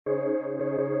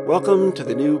Welcome to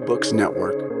the New Books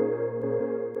Network.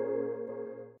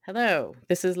 Hello,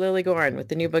 this is Lily Gorn with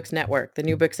the New Books Network, the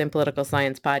New Books in Political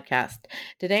Science podcast.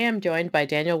 Today I'm joined by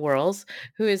Daniel Wirls,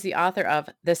 who is the author of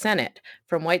The Senate,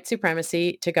 From White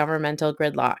Supremacy to Governmental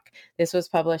Gridlock. This was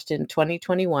published in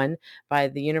 2021 by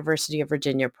the University of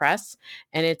Virginia Press,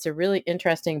 and it's a really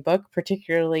interesting book,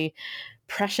 particularly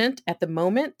prescient at the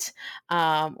moment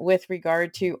with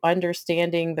regard to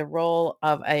understanding the role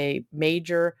of a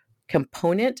major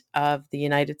component of the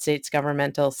United States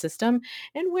governmental system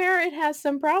and where it has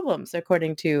some problems,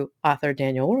 according to author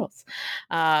Daniel Wirls.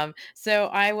 So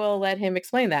I will let him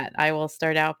explain that. I will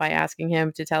start out by asking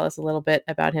him to tell us a little bit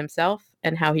about himself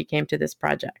and how he came to this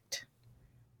project.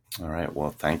 All right.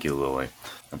 Well, thank you, Lily,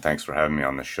 and thanks for having me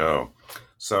on the show.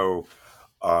 So,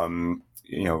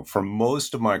 for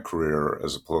most of my career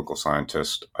as a political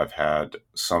scientist, I've had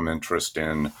some interest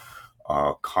in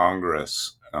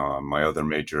Congress. My other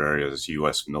major area is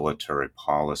U.S. military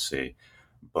policy,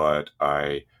 but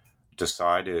I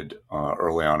decided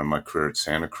early on in my career at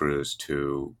Santa Cruz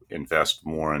to invest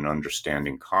more in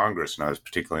understanding Congress, and I was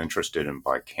particularly interested in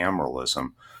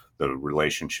bicameralism, the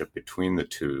relationship between the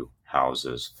two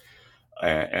houses.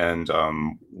 And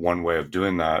one way of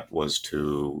doing that was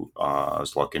I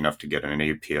was lucky enough to get an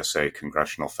APSA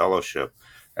congressional fellowship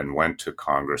and went to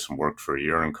Congress and worked for a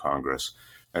year in Congress.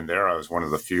 And there I was one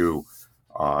of the few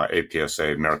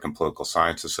APSA, American Political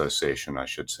Science Association, I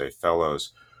should say,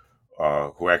 fellows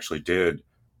who actually did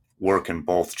work in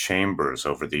both chambers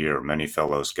over the year. Many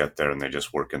fellows get there and they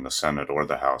just work in the Senate or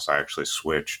the House. I actually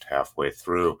switched halfway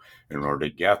through in order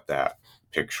to get that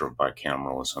picture of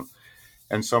bicameralism.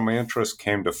 And so my interest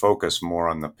came to focus more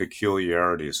on the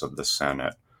peculiarities of the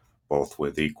Senate, both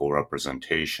with equal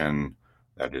representation,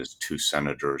 that is, 2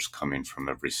 senators coming from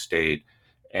every state,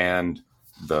 and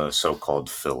the so-called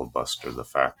filibuster, the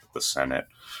fact that the Senate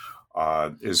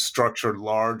is structured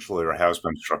largely, or has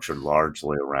been structured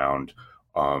largely, around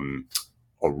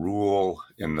a rule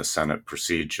in the Senate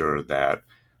procedure that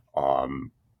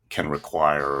can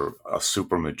require a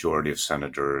supermajority of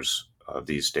senators,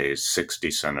 these days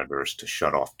 60 senators, to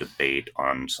shut off debate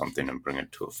on something and bring it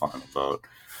to a final vote.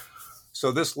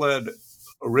 So this led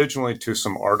originally to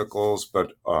some articles,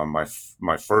 but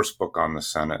my first book on the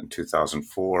Senate in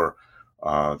 2004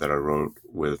 that I wrote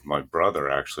with my brother,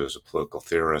 actually, as a political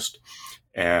theorist,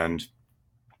 and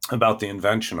about the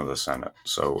invention of the Senate.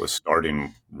 So it was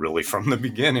starting really from the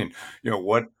beginning.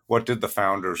 What did the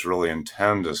founders really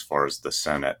intend as far as the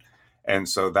Senate? And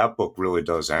so that book really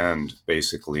does end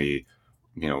basically,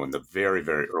 in the very,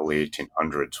 very early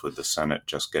 1800s with the Senate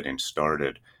just getting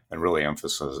started, and really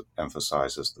emphasizes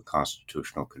the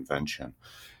Constitutional Convention.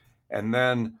 And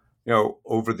then,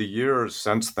 over the years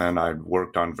since then, I've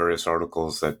worked on various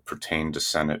articles that pertain to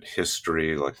Senate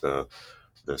history, like the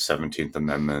 17th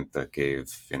Amendment that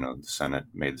gave,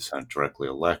 made the Senate directly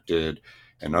elected,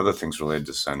 and other things related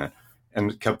to Senate,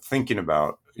 and kept thinking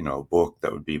about, a book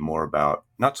that would be more about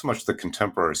not so much the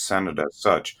contemporary Senate as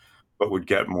such, but would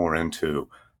get more into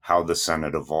how the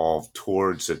Senate evolved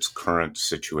towards its current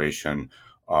situation,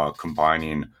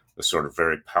 combining the sort of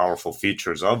very powerful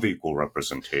features of equal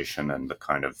representation and the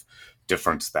kind of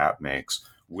difference that makes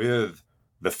with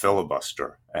the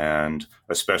filibuster, and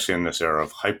especially in this era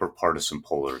of hyperpartisan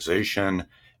polarization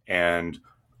and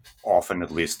often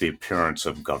at least the appearance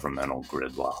of governmental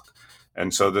gridlock.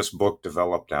 And so this book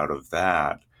developed out of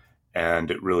that,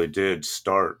 and it really did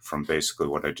start from basically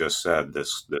what I just said,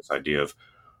 this idea of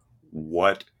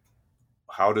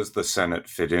how does the Senate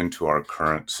fit into our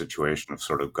current situation of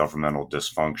sort of governmental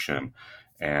dysfunction,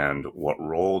 and what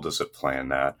role does it play in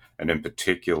that? And in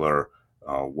particular,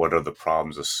 what are the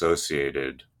problems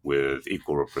associated with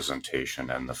equal representation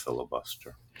and the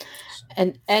filibuster?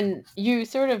 And you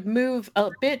sort of move a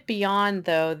bit beyond,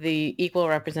 though, the equal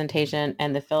representation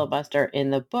and the filibuster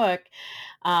in the book,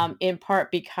 in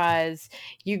part because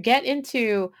you get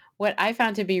into what I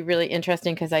found to be really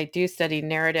interesting, because I do study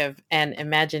narrative and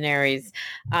imaginaries,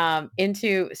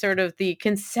 into sort of the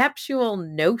conceptual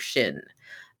notion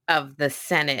of the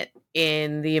Senate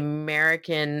in the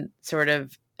American sort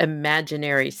of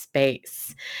imaginary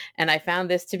space. And I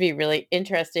found this to be really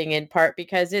interesting, in part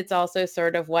because it's also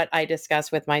sort of what I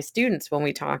discuss with my students when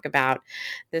we talk about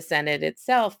the Senate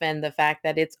itself and the fact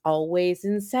that it's always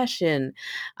in session.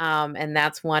 And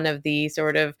that's one of the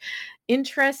sort of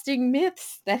interesting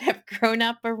myths that have grown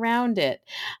up around it.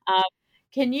 Um,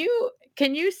 can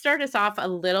you start us off a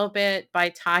little bit by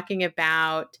talking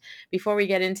about, before we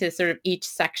get into sort of each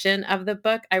section of the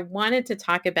book, I wanted to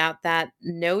talk about that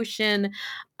notion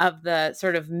of the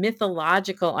sort of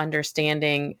mythological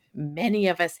understanding many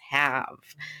of us have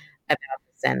about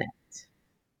the Senate.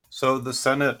 So the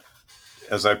Senate,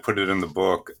 as I put it in the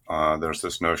book, there's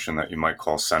this notion that you might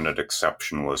call Senate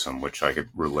exceptionalism, which I could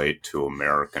relate to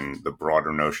the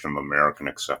broader notion of American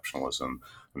exceptionalism.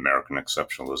 American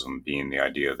exceptionalism being the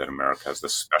idea that America has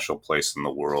this special place in the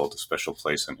world, a special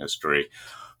place in history,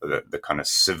 the kind of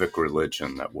civic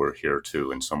religion that we're here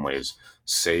to, in some ways,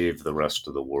 save the rest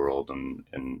of the world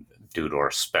and due to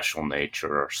our special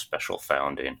nature, our special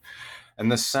founding.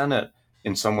 And the Senate,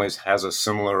 in some ways, has had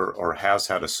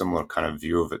a similar kind of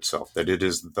view of itself, that it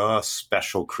is the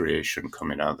special creation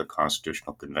coming out of the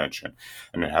Constitutional Convention.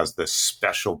 And it has this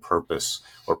special purpose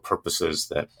or purposes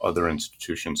that other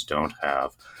institutions don't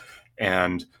have.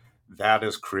 And that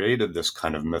has created this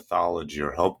kind of mythology,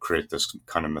 or helped create this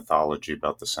kind of mythology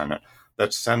about the Senate,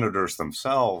 that senators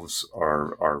themselves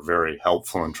are very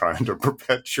helpful in trying to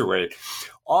perpetuate.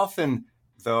 Often,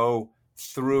 though,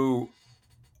 through,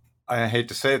 I hate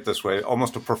to say it this way,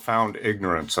 almost a profound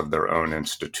ignorance of their own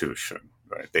institution.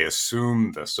 Right? They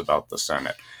assume this about the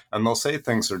Senate, and they'll say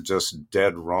things are just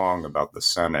dead wrong about the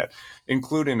Senate,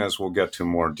 including, as we'll get to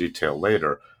more detail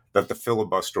later, that the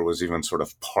filibuster was even sort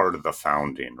of part of the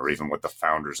founding, or even what the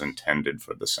founders intended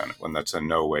for the Senate, when that's in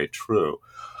no way true.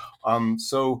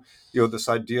 So, this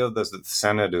idea that the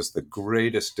Senate is the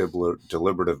greatest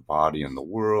deliberative body in the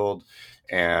world,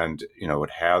 and, it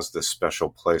has this special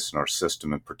place in our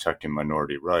system in protecting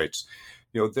minority rights.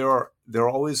 There are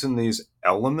always in these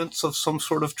elements of some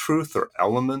sort of truth, or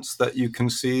elements that you can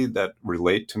see that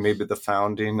relate to maybe the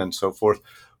founding and so forth.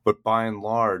 But by and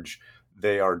large,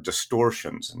 they are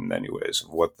distortions in many ways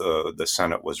of what the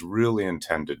Senate was really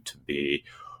intended to be,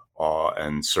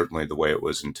 and certainly the way it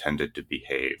was intended to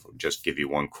behave. I'll just give you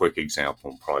one quick example,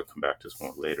 and probably come back to this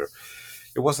more later.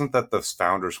 It wasn't that the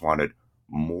founders wanted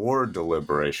more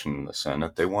deliberation in the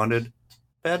Senate. They wanted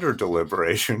better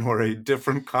deliberation, or a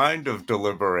different kind of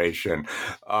deliberation.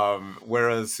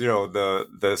 Whereas,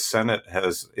 the Senate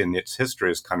has, in its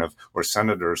history, is kind of, where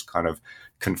senators kind of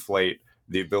conflate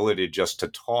the ability just to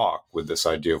talk with this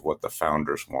idea of what the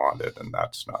founders wanted, and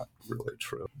that's not really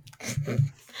true.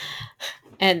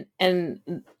 And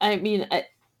I mean,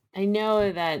 I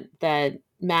know that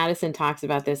Madison talks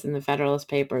about this in the Federalist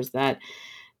Papers, that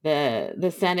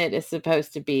the Senate is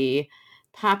supposed to be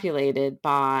populated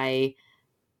by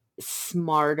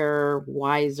smarter,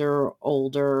 wiser,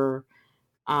 older,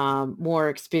 more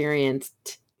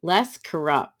experienced, less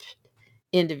corrupt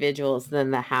individuals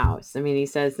than the House. I mean, he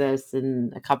says this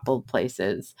in a couple of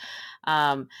places.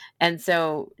 And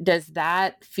so does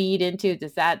that feed into,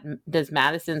 does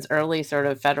Madison's early sort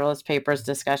of Federalist Papers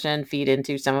discussion feed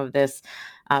into some of this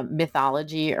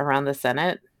mythology around the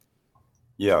Senate?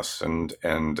 Yes, and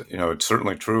it's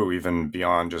certainly true even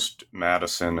beyond just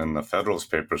Madison and the Federalist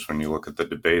Papers. When you look at the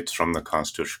debates from the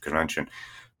Constitutional Convention,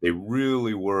 they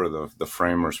really were, the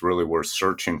framers really were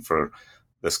searching for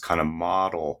this kind of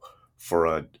model for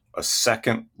a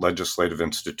second legislative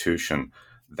institution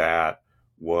that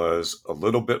was a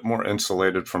little bit more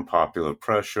insulated from popular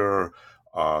pressure,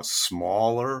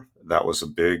 smaller. That was a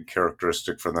big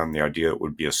characteristic for them. The idea it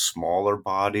would be a smaller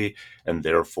body, and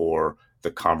therefore the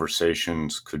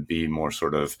conversations could be more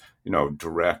sort of,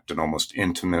 direct and almost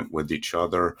intimate with each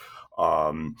other.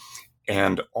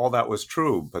 And all that was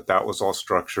true, but that was all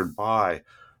structured by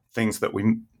things that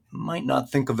we might not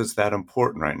think of as that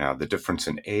important right now. The difference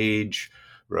in age,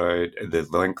 right? The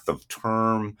length of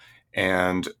term,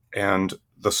 and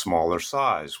the smaller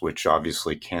size, which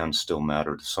obviously can still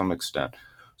matter to some extent.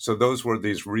 So those were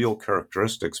these real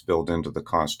characteristics built into the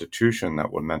Constitution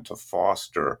that were meant to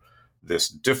foster this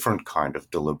different kind of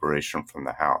deliberation from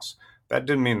the House. That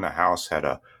didn't mean the House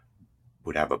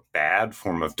would have a bad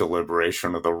form of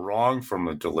deliberation or the wrong form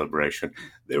of deliberation.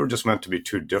 They were just meant to be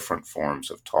two different forms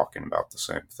of talking about the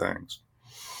same things.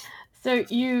 So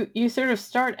you sort of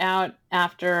start out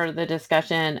after the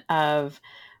discussion of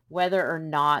whether or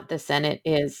not the Senate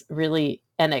is really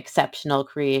an exceptional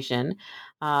creation,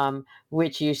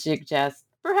 which you suggest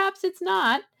perhaps it's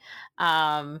not,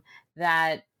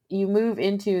 that you move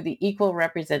into the equal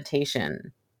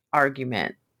representation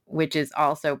argument, which is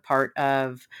also part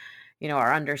of,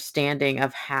 our understanding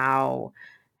of how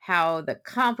the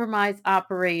compromise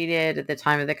operated at the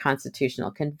time of the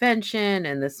Constitutional Convention,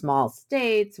 and the small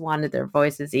states wanted their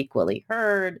voices equally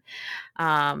heard.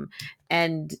 And,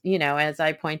 as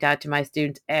I point out to my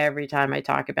students every time I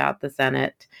talk about the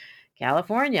Senate,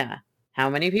 California, how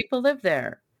many people live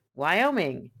there?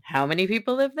 Wyoming, how many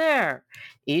people live there?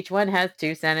 Each one has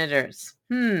 2 senators.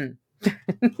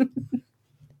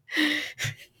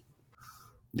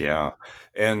 Yeah.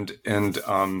 And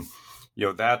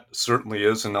that certainly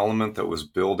is an element that was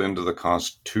built into the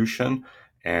Constitution.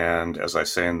 And as I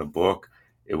say in the book,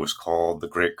 it was called the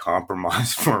Great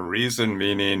Compromise for a reason,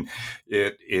 meaning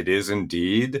it is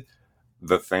indeed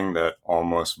the thing that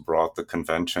almost brought the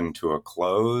convention to a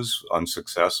close,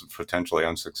 potentially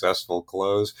unsuccessful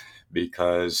close,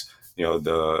 because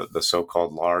the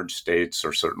so-called large states,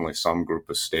 or certainly some group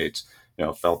of states,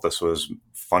 felt this was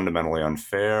fundamentally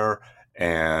unfair,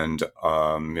 and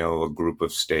a group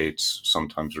of states,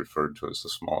 sometimes referred to as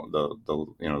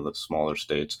the smaller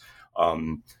states,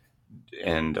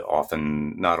 and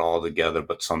often not all together,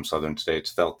 but some southern states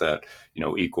felt that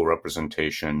equal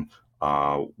representation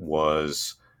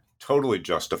was totally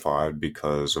justified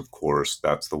because, of course,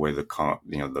 that's the way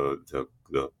the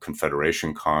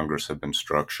Confederation Congress had been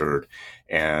structured,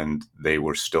 and they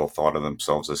were still thought of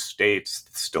themselves as states,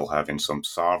 still having some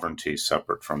sovereignty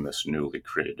separate from this newly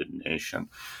created nation.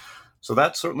 So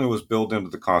that certainly was built into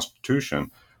the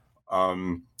Constitution.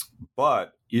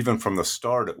 But even from the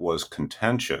start, it was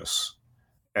contentious.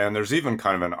 And there's even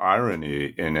kind of an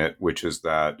irony in it, which is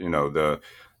that,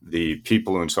 the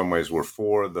people who in some ways were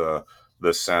for the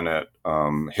Senate,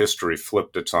 history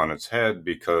flipped it on its head,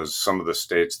 because some of the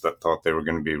states that thought they were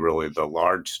going to be really the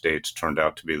large states turned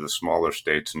out to be the smaller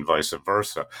states, and vice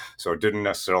versa. So it didn't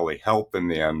necessarily help in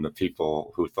the end the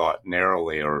people who thought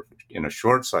narrowly or in a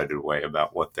short-sighted way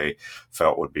about what they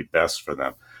felt would be best for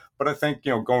them. But I think,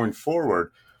 going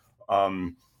forward,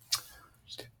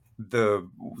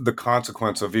 the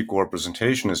consequence of equal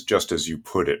representation is just as you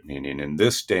put it, meaning in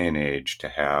this day and age to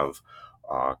have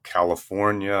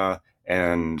California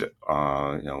and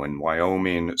in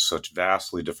Wyoming, such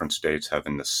vastly different states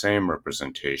having the same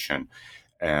representation,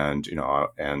 and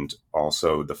and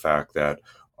also the fact that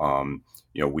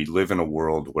we live in a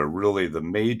world where really the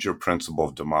major principle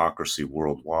of democracy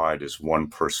worldwide is one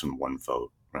person, one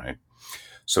vote, right?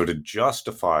 So to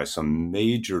justify some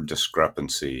major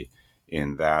discrepancy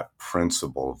in that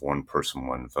principle of one person,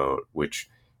 one vote, which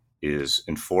is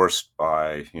enforced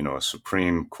by, a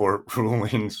Supreme Court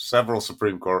ruling, several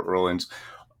Supreme Court rulings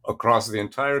across the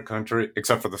entire country,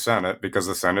 except for the Senate, because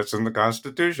the Senate's in the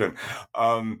Constitution.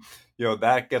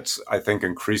 That gets, I think,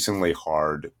 increasingly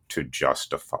hard to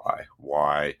justify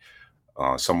why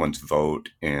someone's vote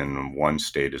in one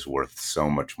state is worth so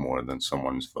much more than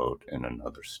someone's vote in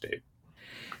another state.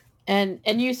 And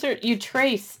you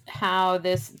trace how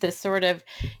this sort of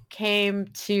came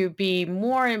to be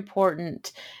more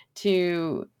important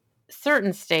to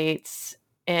certain states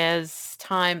as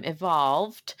time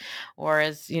evolved, or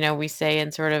as we say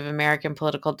in sort of American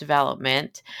political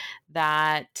development,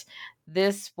 that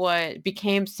this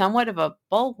became somewhat of a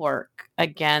bulwark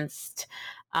against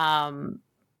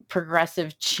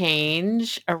progressive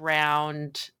change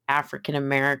around African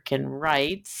American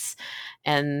rights,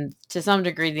 and to some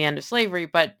degree the end of slavery,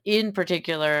 but in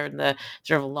particular the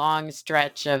sort of long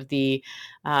stretch of the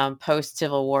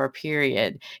post-Civil War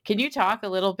period. Can you talk a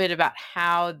little bit about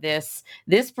how this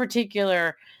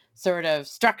particular sort of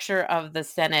structure of the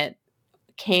Senate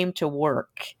came to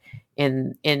work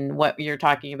in what you're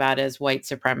talking about as white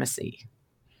supremacy?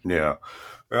 Yeah.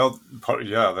 Well,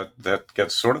 that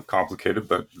gets sort of complicated,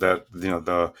 but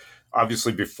that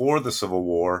obviously before the Civil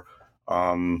War,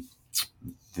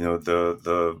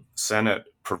 the Senate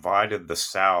provided the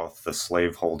South, the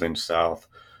slaveholding South,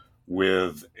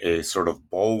 with a sort of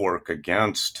bulwark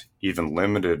against even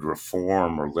limited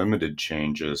reform or limited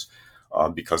changes,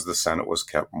 because the Senate was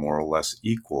kept more or less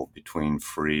equal between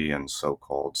free and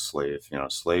so-called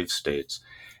slave states.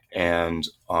 And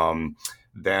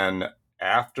then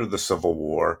after the Civil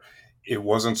War, it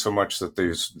wasn't so much that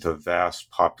the vast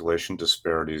population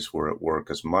disparities were at work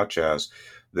as much as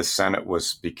the Senate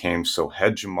became so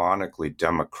hegemonically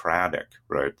Democratic,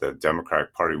 right? The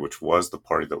Democratic Party, which was the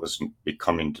party that was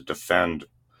becoming to defend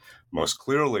most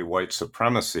clearly white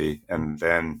supremacy, and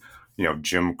then,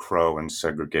 Jim Crow and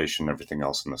segregation, everything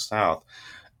else in the South.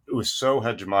 It was so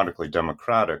hegemonically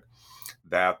Democratic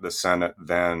that the Senate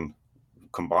then,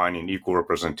 combining equal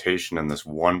representation in this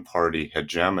one party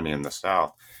hegemony in the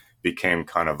South, became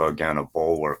kind of, again, a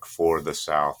bulwark for the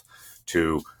South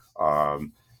to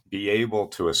be able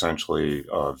to essentially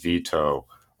veto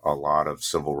a lot of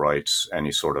civil rights,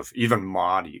 any sort of even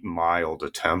mild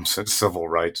attempts at civil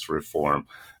rights reform,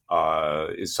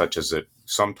 such as it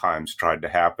sometimes tried to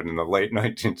happen in the late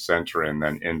 19th century and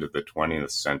then into the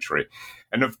 20th century.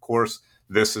 And of course,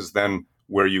 this is then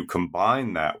where you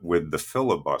combine that with the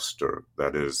filibuster.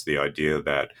 That is the idea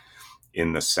that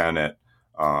in the Senate,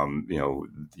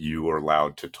 you were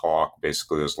allowed to talk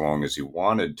basically as long as you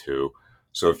wanted to.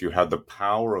 So if you had the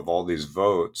power of all these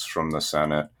votes from the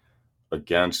Senate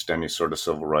against any sort of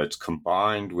civil rights,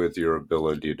 combined with your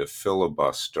ability to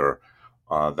filibuster,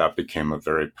 that became a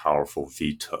very powerful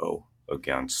veto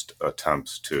against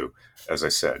attempts to, as I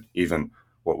said, even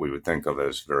what we would think of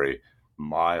as very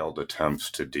mild attempts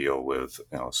to deal with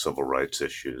civil rights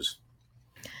issues.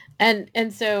 And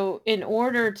so in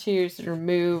order to sort of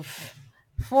move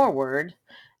forward,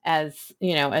 as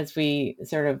as we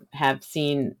sort of have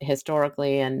seen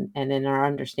historically and in our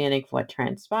understanding of what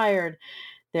transpired,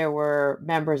 there were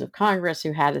members of Congress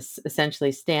who had to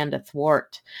essentially stand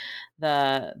athwart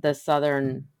the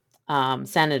Southern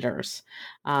senators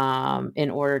in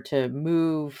order to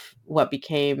move what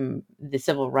became the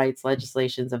civil rights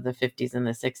legislations of the 50s and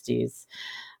the 60s.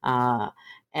 Uh,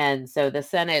 and so the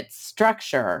Senate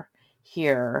structure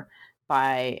here,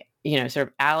 by sort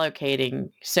of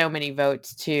allocating so many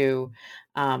votes to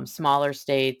smaller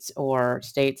states or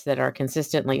states that are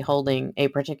consistently holding a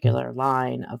particular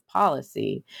line of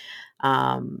policy,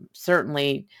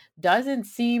 certainly doesn't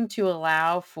seem to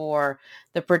allow for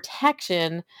the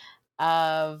protection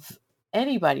of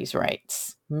anybody's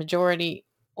rights, majority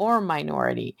or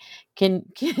minority. Can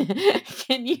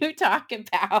you talk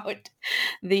about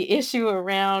the issue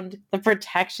around the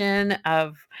protection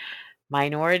of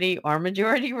minority or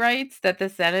majority rights that the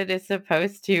Senate is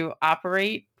supposed to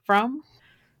operate from?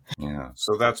 Yeah,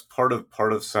 so that's part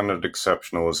of Senate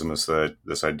exceptionalism, is that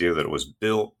this idea that it was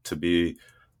built to be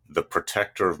the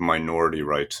protector of minority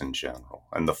rights in general.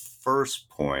 And the first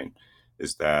point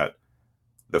is that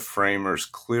the framers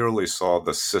clearly saw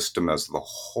the system as a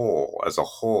whole, as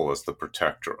the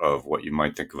protector of what you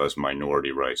might think of as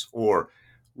minority rights, or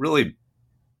really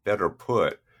better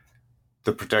put,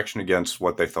 the protection against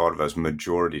what they thought of as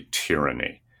majority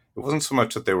tyranny. It wasn't so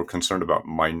much that they were concerned about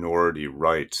minority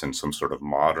rights in some sort of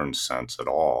modern sense at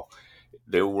all.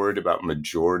 They were worried about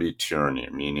majority tyranny,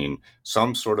 meaning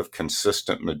some sort of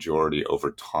consistent majority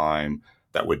over time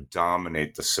that would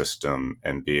dominate the system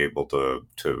and be able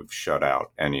to shut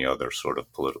out any other sort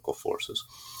of political forces.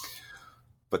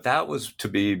 But that was to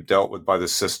be dealt with by the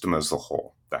system as a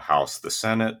whole: the House, the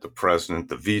Senate, the president,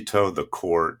 the veto, the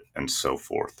court, and so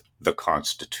forth, the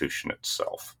Constitution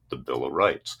itself, the Bill of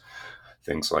Rights,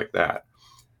 things like that.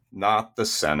 Not the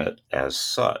Senate as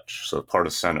such. So part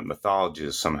of Senate mythology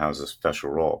is somehow has a special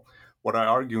role. What I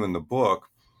argue in the book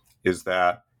is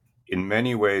that in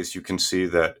many ways you can see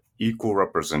that equal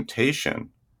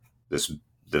representation,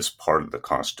 this part of the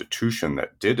Constitution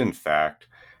that did in fact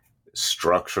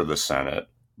structure the Senate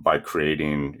by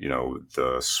creating,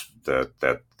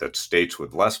 that states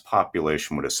with less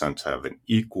population would essentially have an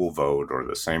equal vote or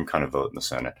the same kind of vote in the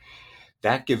Senate.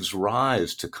 That gives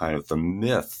rise to kind of the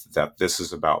myth that this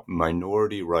is about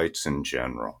minority rights in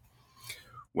general,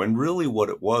 when really what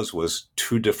it was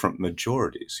two different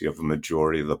majorities. You have a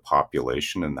majority of the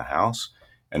population in the House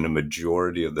and a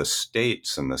majority of the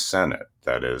states in the Senate.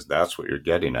 That's what you're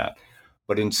getting at.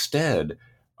 But instead,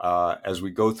 as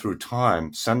we go through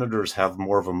time, senators have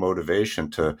more of a motivation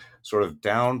to sort of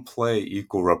downplay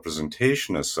equal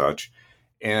representation as such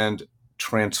and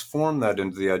transform that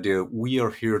into the idea we are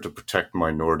here to protect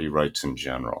minority rights in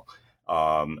general.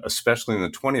 Especially in the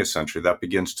 20th century, that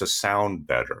begins to sound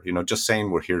better. Just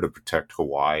saying we're here to protect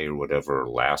Hawaii or whatever,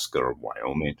 Alaska or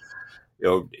Wyoming,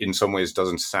 in some ways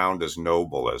doesn't sound as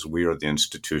noble as we are the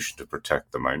institution to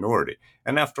protect the minority.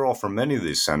 And after all, for many of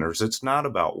these senators, it's not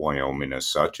about Wyoming as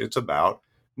such. It's about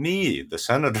me, the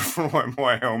senator from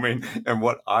Wyoming, and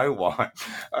what I want.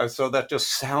 So that just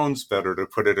sounds better to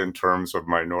put it in terms of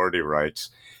minority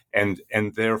rights, and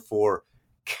therefore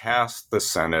cast the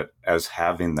Senate as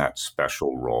having that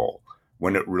special role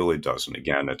when it really doesn't.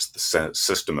 Again, it's the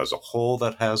system as a whole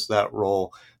that has that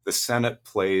role. The Senate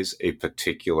plays a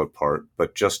particular part,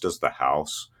 but just as the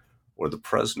House or the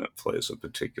president plays a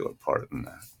particular part in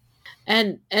that.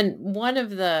 And one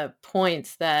of the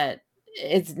points that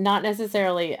it's not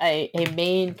necessarily a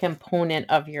main component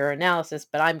of your analysis,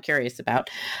 but I'm curious about,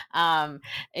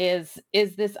 is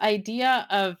this idea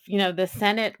of the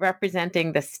Senate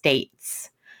representing the states,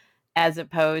 as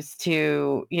opposed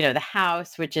to the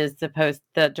House, which is supposed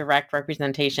the direct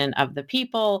representation of the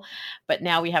people. But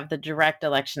now we have the direct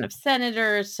election of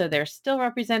senators, so they're still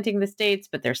representing the states,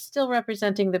 but they're still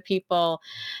representing the people.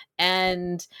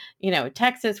 And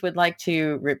Texas would like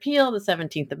to repeal the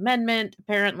 17th Amendment.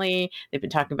 Apparently they've been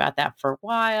talking about that for a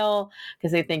while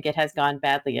because they think it has gone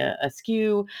badly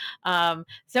askew.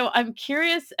 So I'm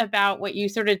curious about what you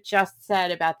sort of just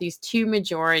said about these two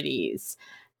majorities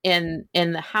in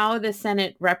how the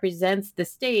Senate represents the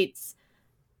states,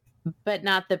 but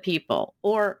not the people,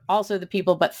 or also the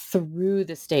people, but through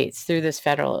the states, through this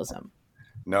federalism.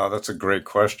 No, that's a great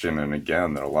question. And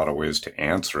again, there are a lot of ways to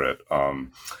answer it.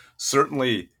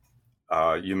 Certainly,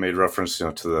 You made reference,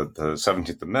 to the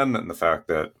 17th Amendment and the fact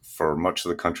that for much of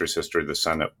the country's history, the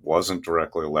Senate wasn't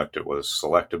directly elected, was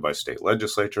selected by state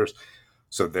legislatures.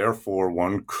 So therefore,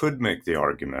 one could make the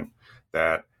argument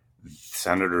that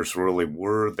senators really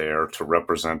were there to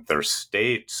represent their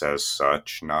states as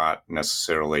such, not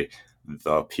necessarily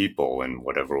the people in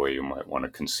whatever way you might want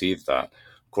to conceive that.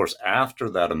 Of course, after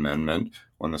that amendment,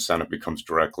 when the Senate becomes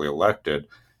directly elected,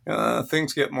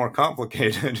 things get more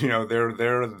complicated.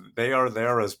 They are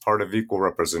there as part of equal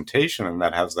representation, and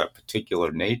that has that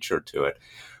particular nature to it.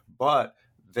 But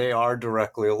they are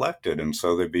directly elected, and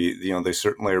so they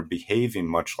certainly are behaving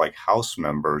much like House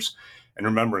members. And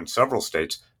remember, in several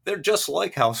states, they're just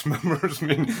like House members. I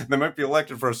mean, they might be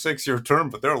elected for a 6-year term,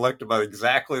 but they're elected by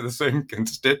exactly the same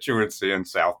constituency in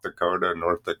South Dakota,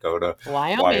 North Dakota,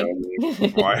 Wyoming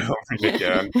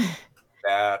again,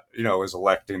 that, is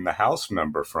electing the House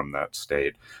member from that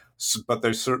state. But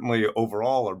they certainly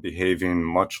overall are behaving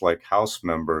much like House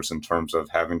members in terms of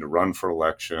having to run for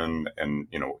election and,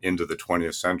 into the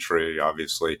 20th century,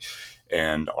 obviously,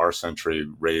 and our century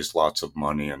raised lots of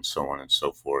money and so on and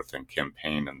so forth and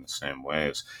campaign in the same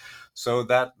ways. So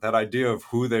that idea of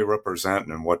who they represent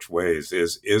and in which ways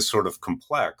is sort of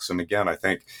complex. And again, I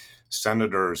think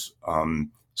senators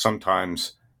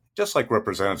sometimes, just like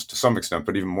representatives to some extent,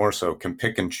 but even more so, can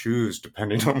pick and choose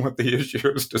depending on what the issue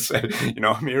is to say,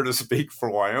 I'm here to speak for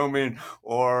Wyoming,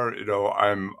 or,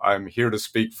 I'm here to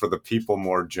speak for the people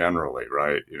more generally,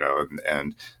 right?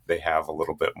 And they have a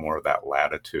little bit more of that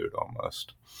latitude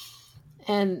almost.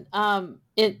 And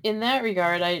in that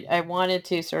regard, I wanted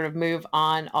to sort of move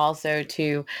on also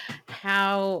to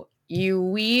how you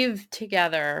weave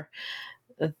together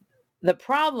the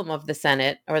problem of the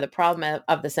Senate, or the problem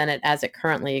of the Senate as it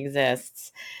currently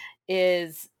exists,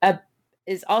 is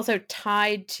also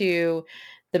tied to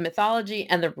the mythology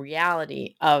and the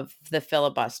reality of the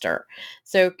filibuster.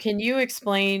 So can you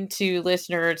explain to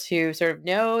listeners who sort of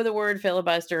know the word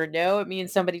filibuster, know it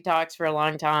means somebody talks for a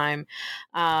long time,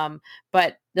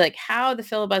 but like how the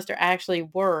filibuster actually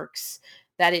works,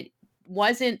 that it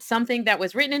wasn't something that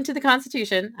was written into the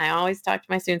Constitution. I always talk to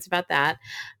my students about that.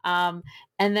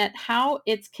 And that how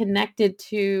it's connected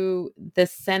to the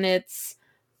Senate's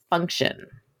function.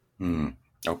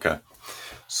 Okay.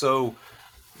 So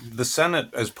the Senate,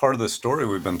 as part of the story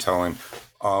we've been telling,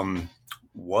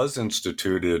 was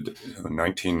instituted in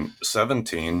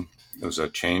 1917. There was a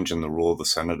change in the rule of the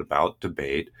Senate about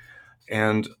debate.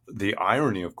 And the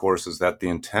irony, of course, is that the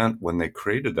intent when they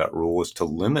created that rule was to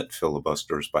limit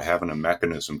filibusters by having a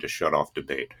mechanism to shut off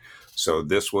debate. So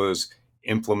this was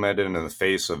implemented in the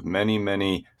face of many,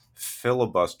 many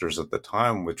filibusters at the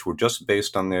time, which were just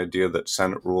based on the idea that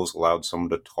Senate rules allowed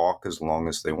someone to talk as long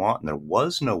as they want. And there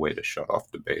was no way to shut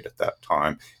off debate at that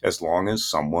time, as long as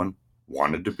someone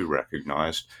wanted to be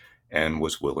recognized and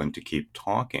was willing to keep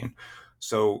talking.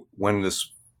 So when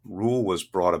this rule was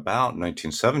brought about in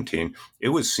 1917, it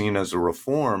was seen as a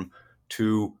reform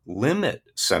to limit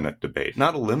Senate debate,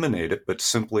 not eliminate it, but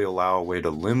simply allow a way to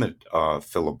limit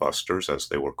filibusters, as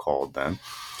they were called then.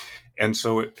 And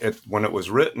so when it was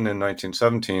written in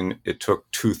 1917, it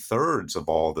took 2/3 of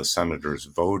all the senators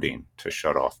voting to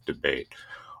shut off debate.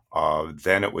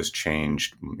 Then it was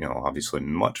changed, obviously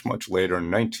much, much later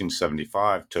in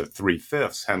 1975 to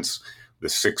 3/5, hence the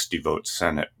 60-vote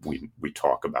Senate we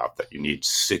talk about, that you need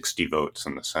 60 votes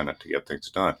in the Senate to get things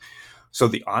done. So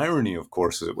the irony, of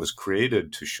course, is it was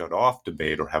created to shut off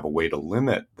debate or have a way to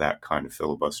limit that kind of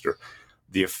filibuster.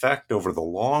 The effect over the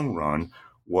long run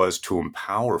was to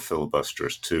empower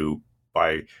filibusters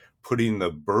by putting the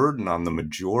burden on the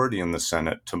majority in the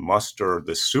Senate to muster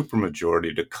the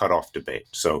supermajority to cut off debate.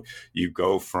 So you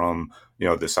go from,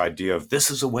 this idea of this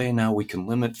is a way now we can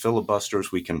limit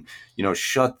filibusters, we can,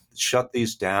 shut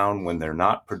these down when they're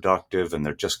not productive and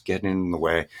they're just getting in the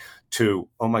way, to,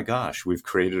 oh my gosh, we've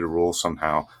created a rule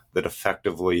somehow that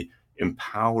effectively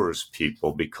empowers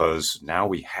people because now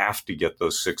we have to get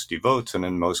those 60 votes. And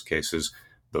in most cases,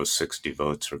 those 60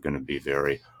 votes are going to be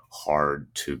very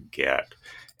hard to get.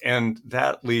 And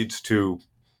that leads to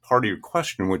part of your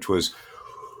question, which was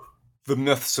the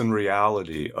myths and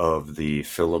reality of the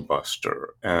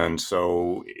filibuster. And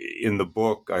so in the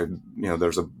book,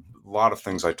 there's a lot of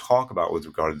things I talk about with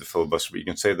regard to the filibuster, but you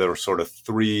can say there are sort of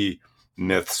 3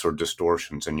 myths or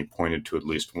distortions, and you pointed to at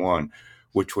least one,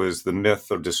 which was the myth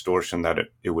or distortion that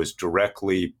it was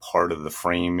directly part of the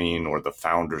framing or the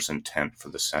founder's intent for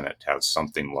the Senate to have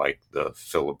something like the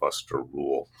filibuster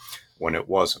rule, when it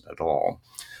wasn't at all.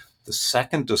 The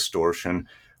second distortion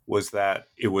was that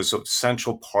it was an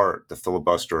essential part, the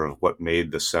filibuster, of what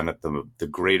made the Senate the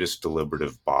greatest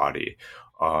deliberative body.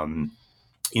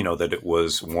 that it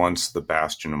was once the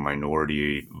bastion of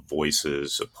minority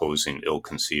voices opposing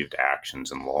ill-conceived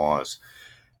actions and laws.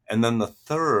 And then the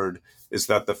third is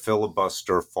that the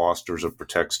filibuster fosters or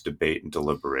protects debate and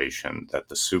deliberation, that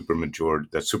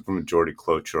supermajority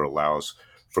cloture allows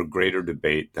for greater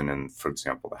debate than in, for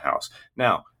example, the House.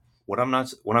 Now, what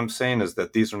I'm saying is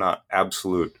that these are not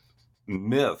absolute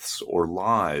myths or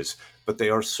lies, but they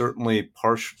are certainly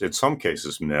partial, in some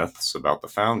cases, myths about the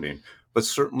founding, but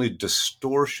certainly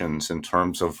distortions in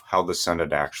terms of how the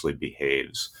Senate actually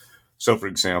behaves. So, for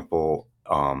example,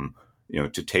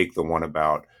 to take the one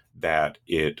about that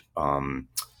it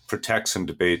protects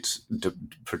debate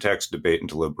and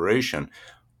deliberation,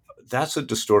 that's a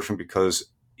distortion because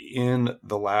in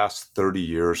the last 30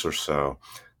 years or so,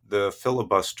 the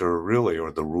filibuster really,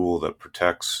 or the rule that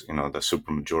protects, the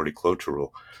supermajority cloture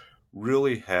rule,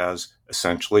 really has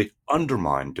essentially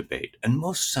undermined debate. And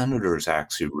most senators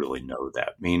actually really know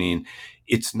that, meaning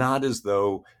it's not as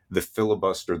though the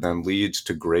filibuster then leads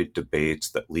to great debates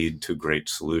that lead to great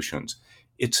solutions.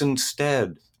 It's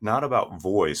instead not about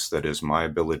voice, that is, my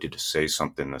ability to say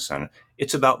something in the Senate.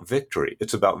 It's about victory.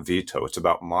 It's about veto. It's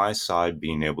about my side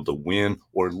being able to win,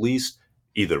 or at least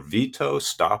either veto,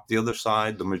 stop the other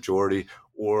side, the majority,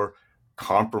 or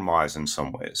compromise in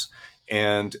some ways.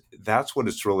 And that's what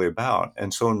it's really about.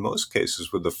 And so in most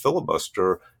cases with the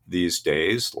filibuster these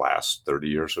days, last 30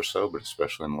 years or so, but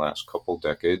especially in the last couple of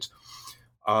decades,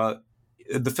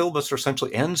 the filibuster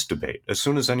essentially ends debate. As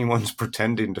soon as anyone's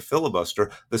pretending to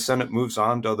filibuster, the Senate moves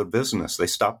on to other business. They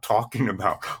stop talking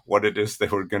about what it is they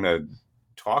were going to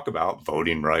talk about,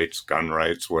 voting rights, gun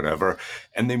rights, whatever,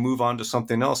 and they move on to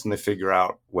something else, and they figure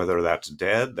out whether that's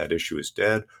dead, that issue is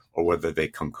dead, or whether they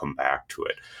can come back to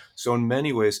it. So in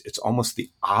many ways, it's almost the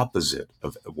opposite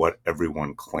of what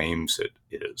everyone claims it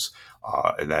is,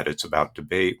 that it's about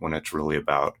debate when it's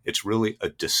really a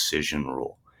decision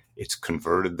rule. It's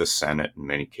converted the Senate in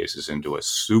many cases into a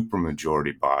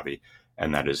supermajority body,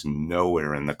 and that is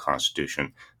nowhere in the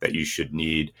Constitution that you should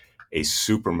need a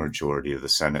supermajority of the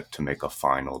Senate to make a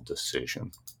final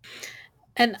decision.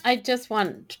 And I just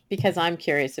want, because I'm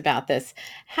curious about this,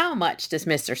 how much does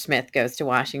Mr. Smith Goes to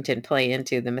Washington play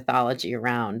into the mythology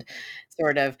around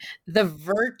sort of the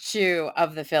virtue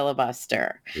of the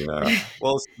filibuster? Yeah.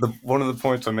 Well, one of the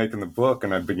points I make in the book,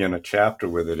 and I begin a chapter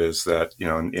with it, is that,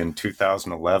 in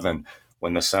 2011,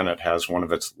 when the Senate has one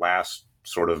of its last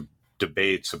sort of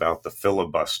debates about the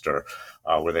filibuster,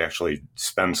 where they actually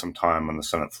spend some time on the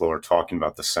Senate floor talking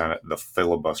about the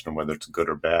filibuster and whether it's good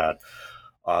or bad.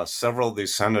 Several of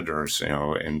these senators,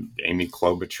 and Amy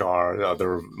Klobuchar,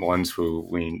 other ones who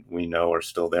we know are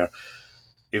still there,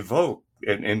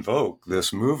 invoke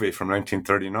this movie from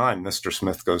 1939, Mr.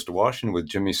 Smith Goes to Washington with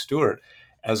Jimmy Stewart,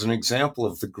 as an example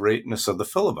of the greatness of the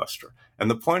filibuster.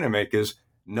 And the point I make is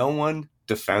no one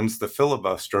defends the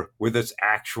filibuster with its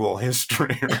actual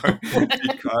history, right?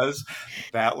 Because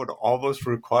that would almost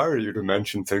require you to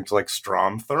mention things like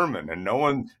Strom Thurmond, and no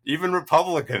one, even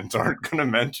Republicans, aren't going to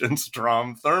mention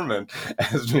Strom Thurmond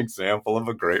as an example of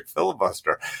a great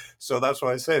filibuster. So that's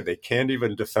why I say they can't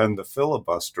even defend the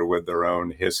filibuster with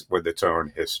with its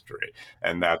own history,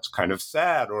 and that's kind of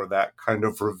sad, or that kind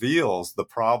of reveals the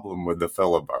problem with the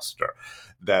filibuster.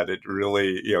 That it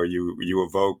really, you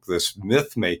evoke this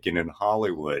myth making in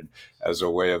Hollywood as a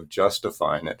way of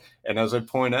justifying it. And as I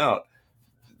point out,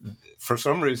 for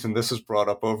some reason, this is brought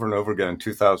up over and over again in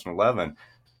 2011.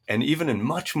 And even in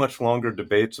much, much longer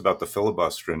debates about the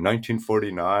filibuster in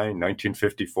 1949,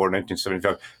 1954,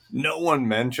 1975, no one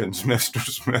mentions Mr.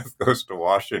 Smith Goes to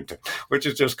Washington, which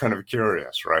is just kind of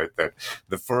curious, right? That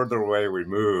the further away we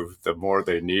move, the more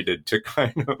they needed to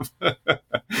kind of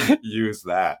use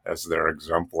that as their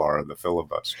exemplar of the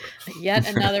filibuster. Yet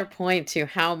another point to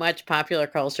how much popular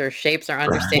culture shapes our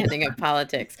understanding of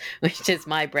politics, which is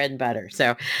my bread and butter.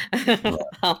 So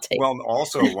I'll take Well, and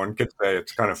also one could say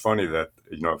it's kind of funny that,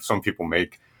 some people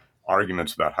make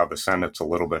arguments about how the Senate's a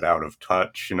little bit out of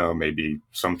touch. Maybe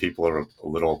some people are a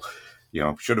little,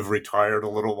 should have retired a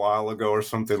little while ago or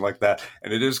something like that.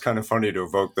 And it is kind of funny to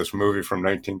evoke this movie from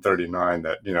 1939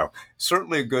 that,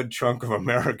 certainly a good chunk of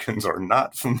Americans are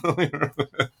not familiar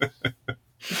with.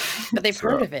 But they've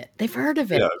heard of it. They've heard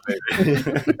of it. Yeah,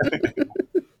 maybe.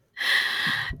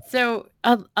 So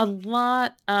a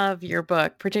lot of your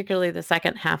book, particularly the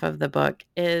second half of the book,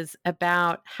 is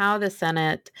about how the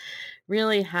Senate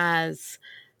really has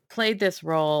played this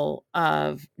role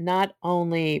of not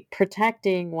only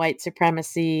protecting white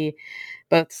supremacy,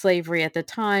 both slavery at the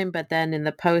time, but then in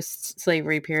the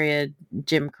post-slavery period,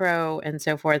 Jim Crow and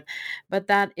so forth, but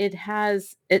that it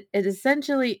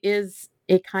essentially is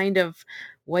a kind of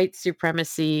white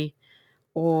supremacy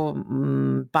or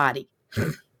body.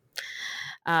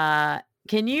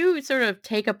 Can you sort of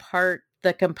take apart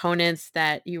the components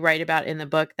that you write about in the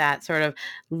book that sort of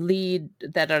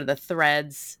that are the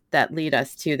threads that lead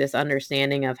us to this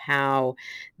understanding of how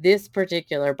this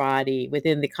particular body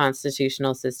within the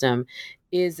constitutional system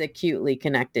is acutely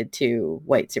connected to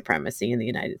white supremacy in the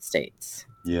United States?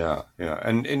 Yeah, yeah,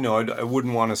 and I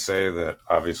wouldn't want to say that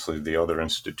obviously the other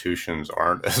institutions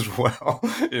aren't as well.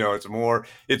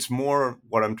 It's more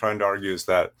what I'm trying to argue is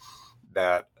that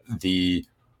the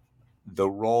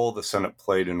role the Senate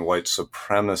played in white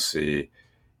supremacy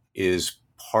is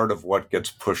part of what gets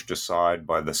pushed aside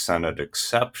by the Senate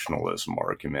exceptionalism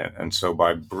argument, and so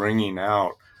by bringing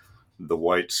out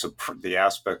the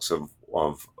aspects of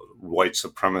white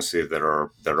supremacy that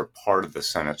are part of the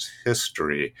Senate's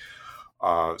history.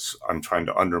 I'm trying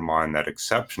to undermine that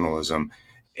exceptionalism.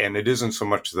 And it isn't so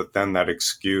much that then that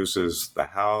excuses the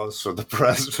House or the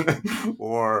president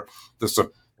or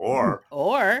the Or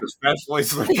especially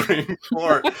Supreme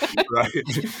Court, right?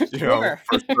 Sure.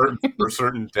 For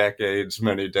certain decades,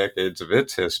 many decades of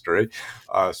its history,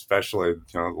 especially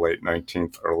late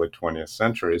 19th, early 20th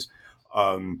centuries.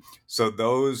 So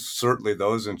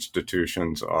those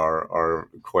institutions are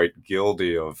quite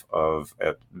guilty of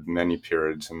at many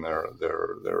periods in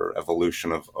their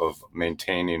evolution of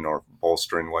maintaining or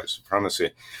bolstering white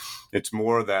supremacy. It's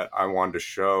more that I wanted to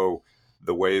show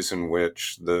the ways in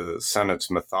which the Senate's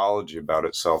mythology about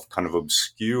itself kind of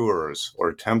obscures or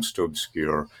attempts to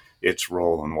obscure its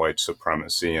role in white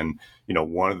supremacy. And,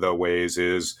 one of the ways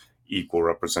is equal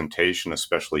representation,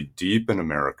 especially deep in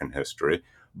American history.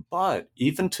 But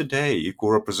even today, equal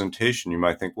representation, you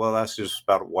might think, well, that's just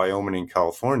about Wyoming and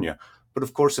California. But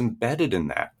of course, embedded in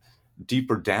that,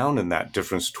 deeper down in that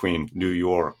difference between New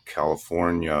York,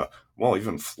 California, well,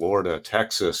 even Florida,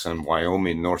 Texas, and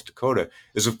Wyoming, North Dakota,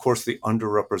 is, of course, the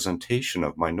underrepresentation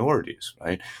of minorities,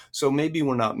 right? So maybe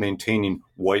we're not maintaining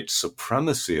white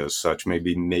supremacy as such.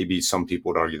 Maybe some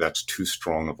people would argue that's too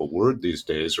strong of a word these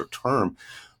days or term,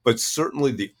 but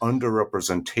certainly the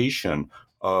underrepresentation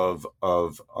of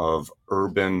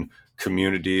urban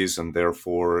communities and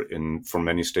therefore for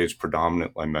many states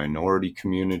predominantly minority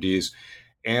communities,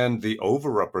 and the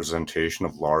overrepresentation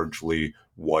of largely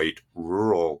white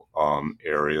rural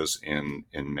areas in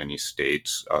many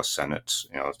states, senates,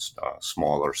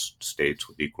 smaller states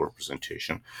with equal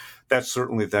representation. That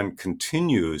certainly then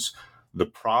continues the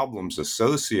problems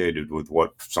associated with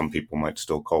what some people might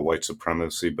still call white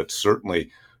supremacy, but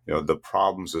certainly the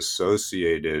problems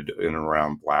associated in and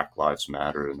around Black Lives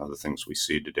Matter and other things we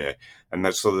see today. And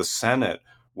that's so the Senate,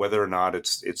 whether or not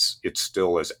it's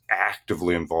still as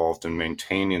actively involved in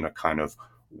maintaining a kind of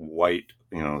white,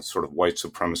 sort of white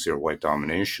supremacy or white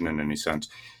domination in any sense,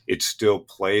 it still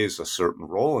plays a certain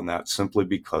role in that simply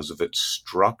because of its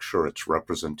structure, its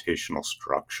representational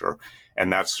structure.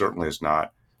 And that certainly is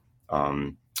not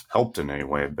helped in any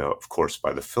way, of course,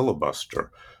 by the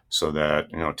filibuster. So that,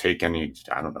 take an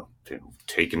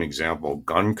example,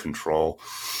 gun control.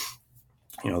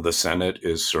 The Senate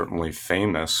is certainly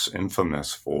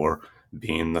infamous for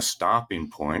being the stopping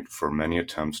point for many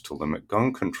attempts to limit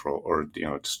gun control or,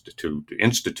 to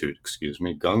institute,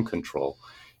 gun control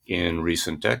in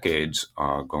recent decades,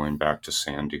 going back to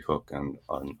Sandy Hook and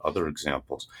other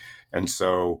examples. And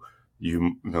so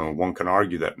one can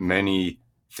argue that many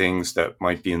things that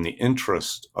might be in the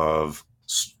interest of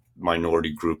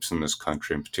minority groups in this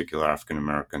country, in particular African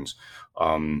Americans,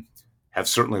 have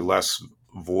certainly less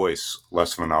voice,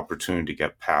 less of an opportunity to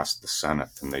get past the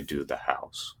Senate than they do the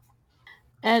House.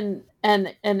 And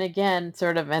again,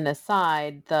 sort of an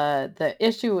aside, the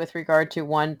issue with regard to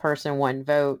one person, one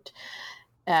vote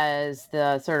as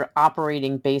the sort of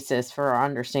operating basis for our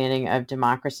understanding of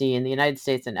democracy in the United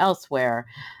States and elsewhere.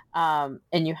 And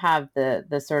you have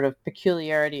the sort of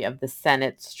peculiarity of the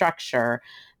Senate structure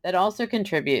that also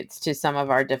contributes to some of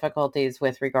our difficulties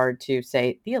with regard to,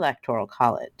 say, the Electoral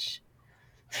College.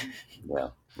 Yeah,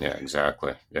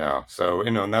 exactly. Yeah. So,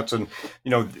 and that's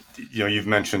you've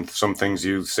mentioned some things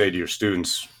you say to your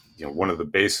students. One of the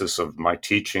basis of my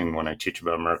teaching when I teach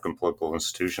about American political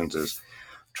institutions is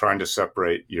trying to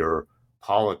separate your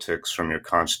politics from your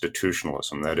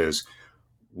constitutionalism. That is,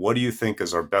 what do you think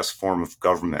is our best form of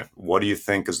government? What do you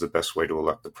think is the best way to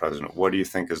elect the president? What do you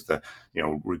think is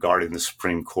regarding the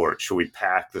Supreme Court? Should we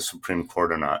pack the Supreme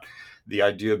Court or not? The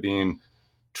idea being,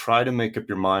 try to make up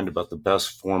your mind about the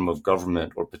best form of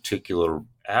government or particular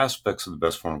aspects of the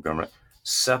best form of government,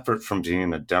 separate from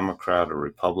being a Democrat or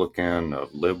Republican, a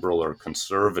liberal or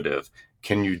conservative.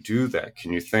 Can you do that?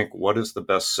 Can you think, what is the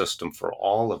best system for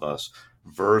all of us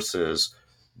versus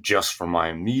just for my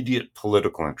immediate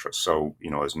political interests? So,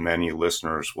 as many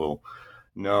listeners will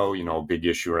no, a big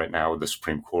issue right now with the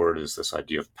Supreme Court is this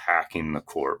idea of packing the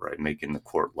court, right? Making the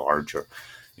court larger.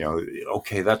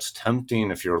 Okay, that's tempting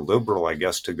if you're a liberal, I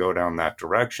guess, to go down that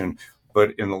direction.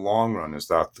 But in the long run, is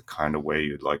that the kind of way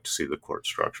you'd like to see the court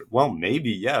structured? Well,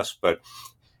 maybe yes, but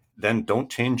then don't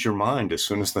change your mind as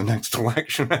soon as the next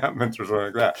election happens or something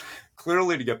like that.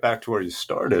 Clearly, to get back to where you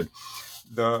started,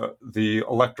 the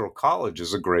Electoral College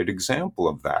is a great example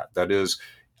of that. That is,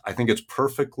 I think it's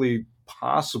perfectly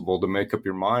possible to make up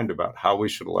your mind about how we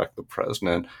should elect the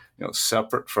president,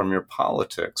 separate from your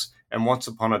politics. And once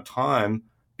upon a time,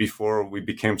 before we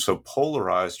became so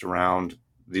polarized around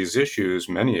these issues,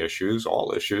 many issues,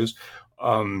 all issues,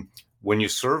 when you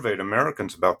surveyed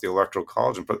Americans about the Electoral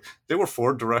College, they were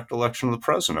for direct election of the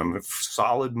president. I mean,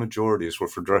 solid majorities were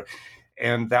for direct,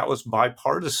 and that was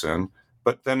bipartisan.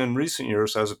 But then in recent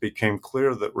years, as it became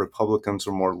clear that Republicans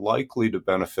are more likely to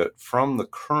benefit from the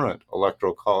current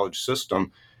Electoral College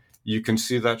system, you can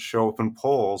see that show up in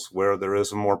polls where there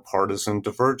is a more partisan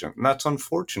divergence. And that's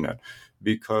unfortunate,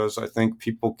 because I think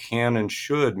people can and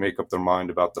should make up their mind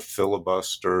about the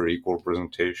filibuster, equal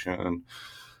representation,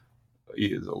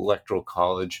 the Electoral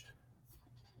College,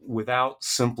 without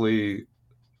simply,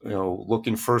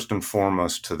 looking first and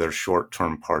foremost to their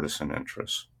short-term partisan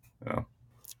interests.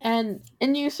 And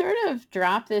you sort of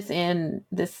drop this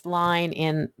line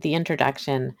in the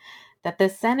introduction, that the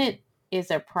Senate is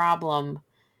a problem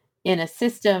in a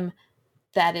system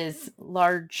that is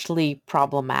largely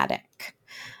problematic.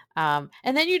 And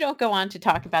then you don't go on to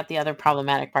talk about the other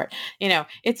problematic part.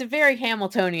 It's a very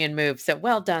Hamiltonian move, so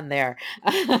well done there.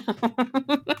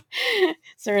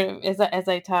 Sort of as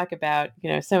I talk about,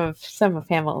 some of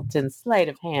Hamilton's sleight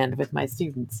of hand with my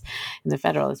students in the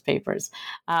Federalist Papers.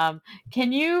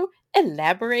 Can you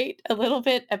elaborate a little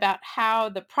bit about how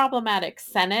the problematic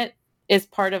Senate is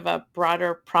part of a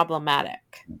broader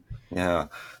problematic? Yeah.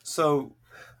 So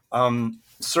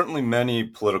certainly many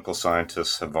political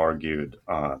scientists have argued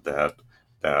that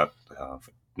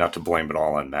not to blame it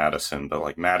all on Madison, but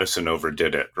like Madison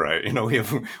overdid it, right?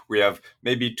 We have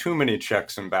maybe too many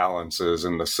checks and balances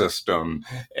in the system,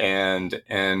 and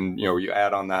you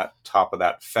add on that top of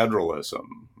that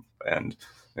federalism, and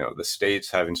the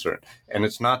states having certain, and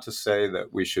it's not to say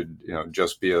that we should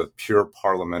just be a pure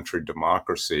parliamentary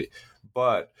democracy,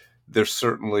 but there's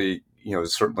certainly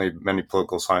many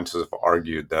political scientists have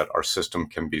argued that our system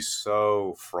can be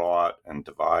so fraught and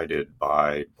divided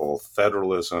by both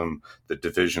federalism, the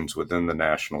divisions within the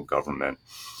national government,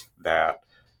 that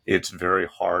it's very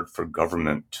hard for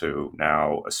government to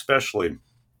now, especially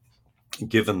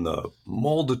given the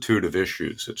multitude of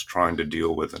issues it's trying to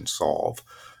deal with and solve.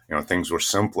 Things were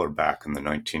simpler back in the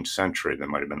 19th century. They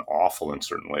might have been awful in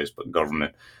certain ways, but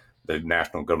the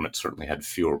national government certainly had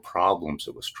fewer problems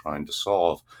it was trying to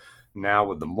solve. Now,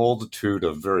 with the multitude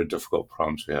of very difficult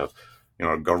problems we have,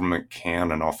 our government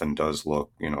can and often does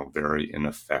look, very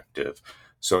ineffective.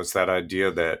 So it's that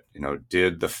idea that,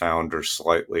 did the founders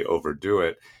slightly overdo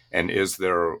it? And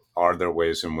are there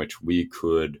ways in which we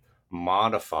could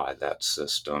modify that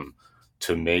system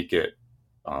to make it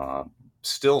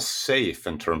still safe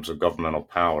in terms of governmental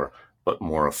power, but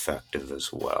more effective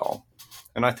as well?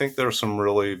 And I think there are some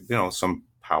really, some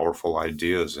powerful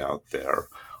ideas out there.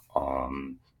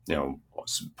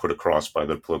 Put across by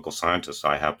the political scientists.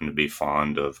 I happen to be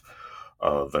fond of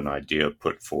an idea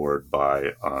put forward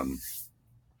by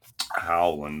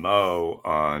Howell and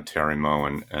Moe, Terry Moe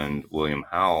and William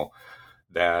Howell,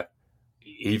 that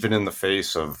even in the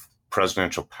face of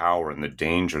presidential power and the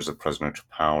dangers of presidential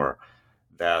power,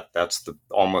 that's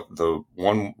almost the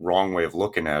one wrong way of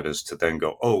looking at it, is to then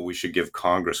go, oh, we should give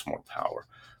Congress more power,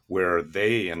 where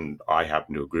they, and I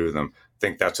happen to agree with them,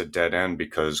 think that's a dead end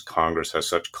because Congress has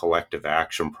such collective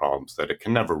action problems that it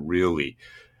can never really,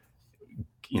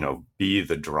 be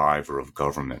the driver of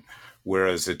government.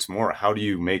 Whereas it's more, how do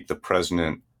you make the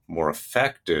president more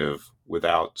effective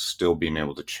without still being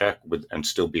able to check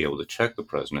the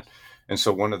president? And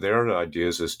so one of their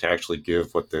ideas is to actually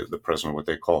give the president what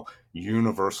they call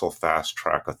universal fast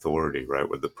track authority, right?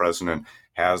 Where the president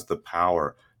has the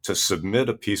power to submit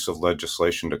a piece of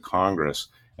legislation to Congress,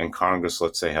 and Congress,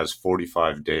 let's say, has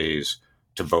 45 days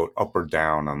to vote up or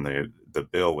down on the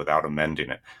bill without amending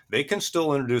it. They can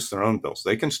still introduce their own bills.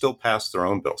 They can still pass their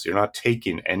own bills. You're not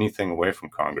taking anything away from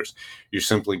Congress. You're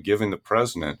simply giving the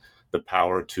president the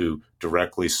power to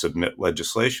directly submit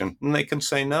legislation, and they can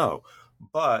say no.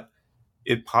 But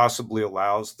it possibly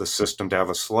allows the system to have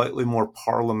a slightly more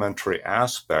parliamentary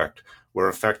aspect, where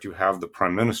in fact you have the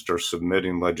prime minister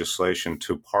submitting legislation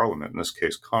to Parliament, in this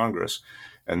case Congress,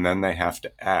 and then they have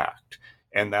to act.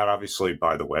 And that obviously,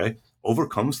 by the way,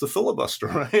 overcomes the filibuster,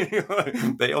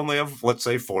 right? They only have, let's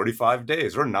say, 45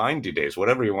 days or 90 days,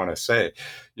 whatever you want to say,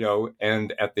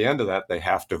 and at the end of that, they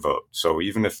have to vote. So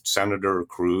even if Senator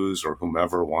Cruz or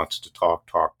whomever wants to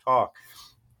talk,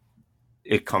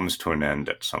 it comes to an end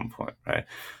at some point, right?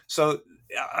 So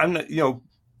I'm,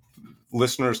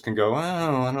 listeners can go, oh,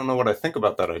 I don't know what I think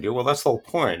about that idea. Well, that's the whole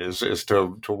point, is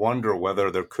to wonder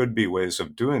whether there could be ways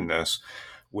of doing this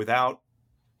without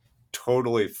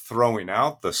totally throwing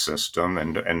out the system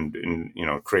and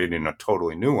creating a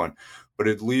totally new one, but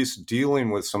at least dealing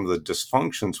with some of the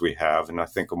dysfunctions we have in, I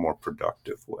think, a more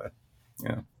productive way.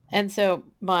 Yeah. And so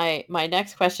my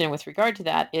next question with regard to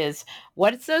that is,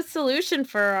 what's the solution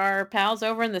for our pals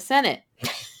over in the Senate?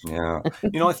 Yeah.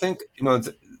 I think,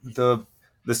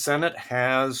 the Senate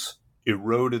has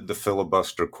eroded the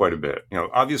filibuster quite a bit.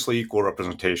 Obviously equal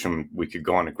representation, we could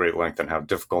go on at great length and how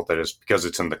difficult that is because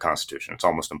it's in the Constitution. It's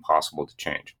almost impossible to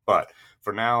change. But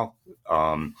for now,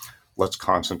 let's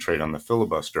concentrate on the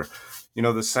filibuster.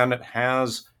 The Senate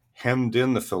has hemmed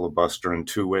in the filibuster in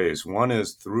two ways. One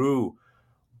is through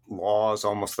laws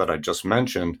almost that I just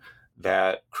mentioned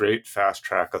that create fast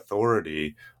track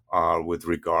authority with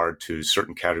regard to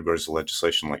certain categories of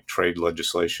legislation like trade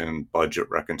legislation, budget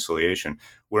reconciliation,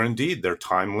 where indeed they're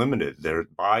time limited. They're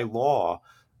by law,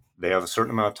 they have a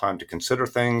certain amount of time to consider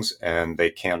things and they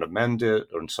can't amend it,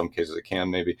 or in some cases they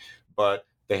can maybe, but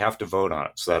they have to vote on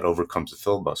it. So that overcomes the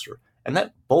filibuster. And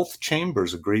that both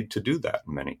chambers agreed to do that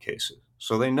in many cases.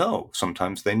 So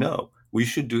sometimes they know we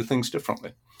should do things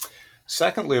differently.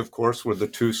 Secondly, of course, were the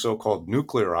two so-called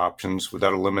nuclear options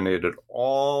that eliminated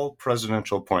all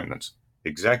presidential appointments,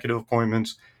 executive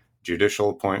appointments, judicial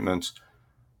appointments,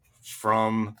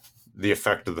 from the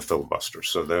effect of the filibuster.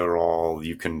 So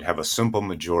you can have a simple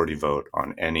majority vote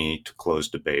to close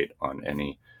debate on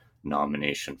any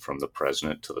nomination from the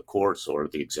president to the courts or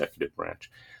the executive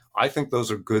branch. I think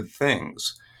those are good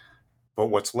things. But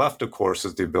what's left, of course,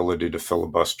 is the ability to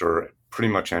filibuster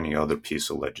pretty much any other piece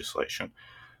of legislation.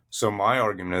 So my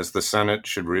argument is the Senate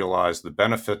should realize the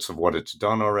benefits of what it's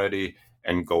done already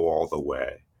and go all the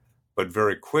way. But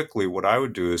very quickly, what I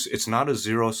would do is it's not a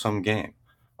zero-sum game.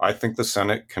 I think the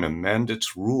Senate can amend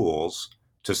its rules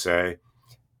to say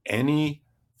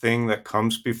anything that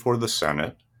comes before the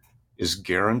Senate is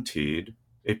guaranteed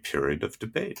a period of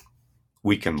debate.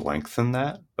 We can lengthen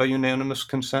that by unanimous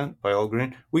consent, by all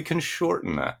agreeing. We can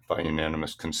shorten that by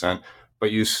unanimous consent,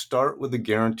 but you start with a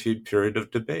guaranteed period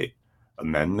of debate.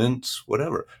 Amendments,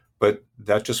 whatever. But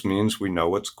that just means we know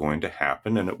what's going to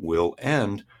happen and it will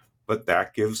end. But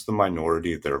that gives the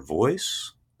minority their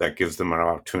voice. That gives them an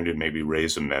opportunity to maybe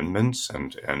raise amendments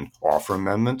and offer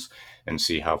amendments and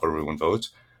see how everyone votes.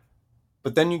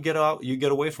 But then you get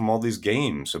away from all these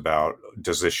games about,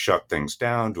 does this shut things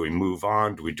down? Do we move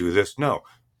on? Do we do this? No,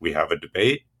 we have a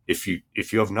debate. If you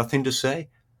have nothing to say,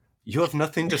 you have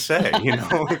nothing to say.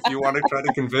 If you want to try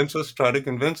to convince us, try to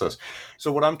convince us.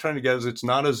 So what I'm trying to get is it's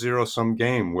not a zero-sum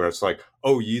game where it's like,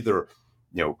 oh, you either,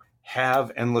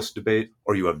 have endless debate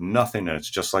or you have nothing and it's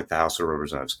just like the House of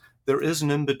Representatives. There is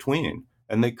an in-between,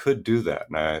 and they could do that.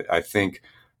 And I think,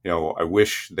 I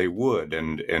wish they would.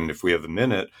 And if we have a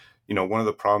minute, one of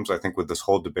the problems I think with this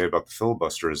whole debate about the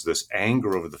filibuster is this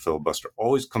anger over the filibuster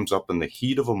always comes up in the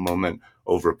heat of a moment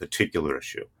over a particular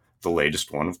issue. The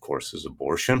latest one, of course, is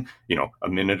abortion. A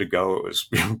minute ago it was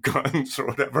guns or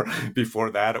whatever.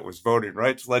 Before that, it was voting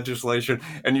rights legislation.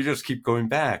 And you just keep going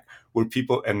back where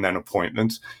people, and then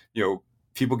appointments,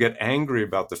 people get angry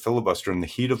about the filibuster in the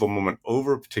heat of a moment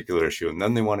over a particular issue, and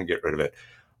then they want to get rid of it.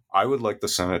 I would like the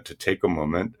Senate to take a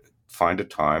moment, find a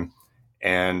time,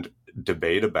 and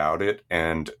debate about it.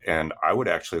 And I would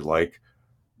actually like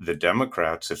the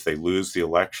Democrats, if they lose the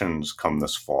elections come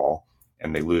this fall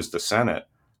and they lose the Senate,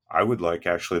 I would like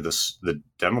actually the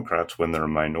Democrats, when they're a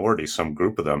minority, some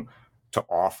group of them, to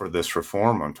offer this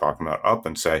reform I'm talking about up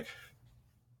and say,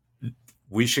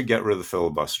 we should get rid of the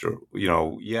filibuster.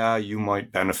 You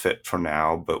might benefit for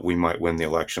now, but we might win the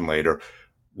election later.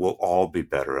 We'll all be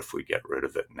better if we get rid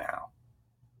of it now.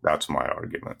 That's my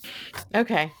argument.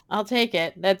 Okay, I'll take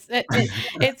it. That's it.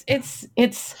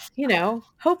 It's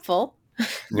hopeful.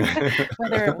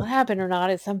 Whether it will happen or not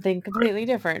is something completely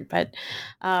different. But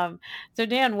so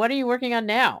Dan, what are you working on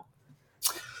now?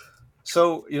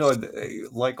 So,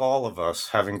 like all of us,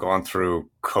 having gone through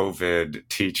COVID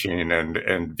teaching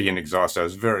and being exhausted, I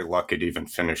was very lucky to even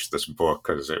finish this book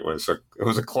because it was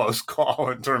a close call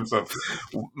in terms of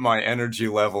my energy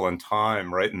level and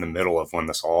time right in the middle of when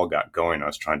this all got going. I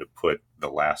was trying to put the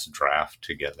last draft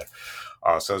together.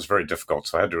 So it was very difficult.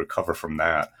 So I had to recover from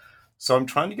that. So I'm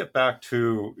trying to get back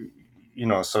to,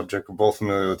 a subject we're both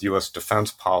familiar with, U.S.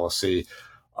 defense policy.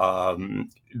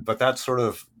 But that's sort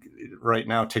of right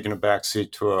now taking a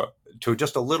backseat to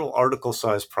just a little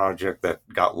article-sized project that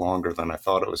got longer than I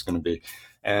thought it was going to be.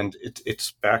 And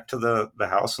it's back to the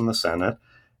House and the Senate,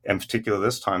 in particular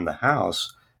this time the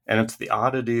House. And it's the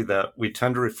oddity that we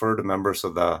tend to refer to members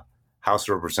of the House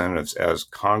of Representatives as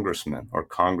congressmen or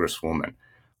congresswoman,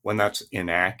 when that's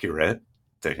inaccurate.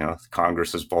 That,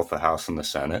 Congress is both the House and the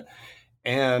Senate.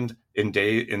 And in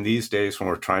these days when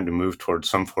we're trying to move towards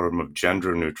some form of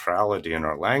gender neutrality in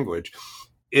our language,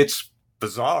 it's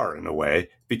bizarre in a way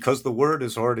because the word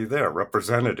is already there,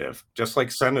 representative, just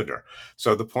like senator.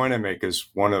 So the point I make is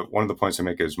one of the points I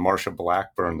make is Marsha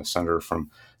Blackburn, the senator from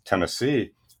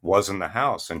Tennessee, was in the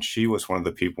House, and she was one of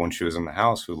the people when she was in the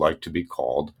House who liked to be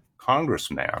called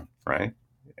congressman, right?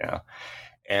 Yeah.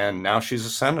 And now she's a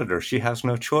senator. She has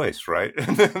no choice, right?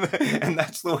 And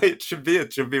that's the way it should be.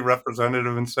 It should be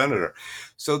representative and senator.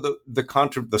 So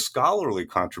the scholarly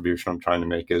contribution I'm trying to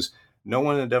make is no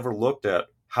one had ever looked at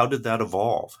how did that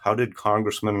evolve? How did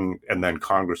congressmen and then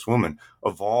congresswomen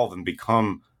evolve and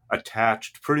become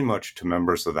attached pretty much to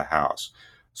members of the House?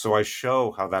 So I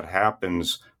show how that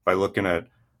happens by looking at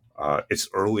its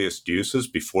earliest uses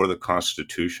before the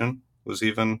Constitution was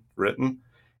even written,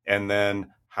 and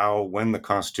then how when the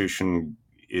Constitution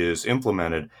is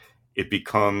implemented, it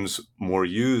becomes more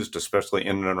used, especially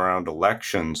in and around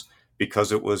elections,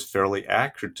 because it was fairly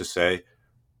accurate to say,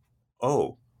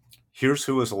 oh, here's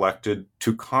who was elected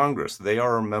to Congress. They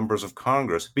are members of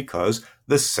Congress because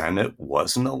the Senate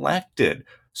wasn't elected.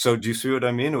 So do you see what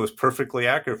I mean? It was perfectly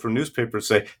accurate for newspapers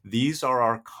to say, these are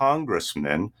our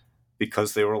congressmen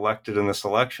because they were elected in this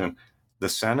election. The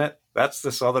Senate, that's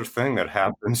this other thing that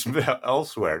happens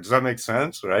elsewhere. Does that make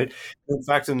sense, right? In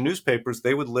fact, in newspapers,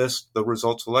 they would list the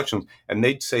results of elections, and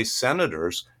they'd say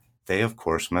senators. They, of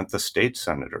course, meant the state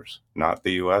senators, not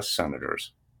the U.S.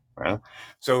 senators. Right?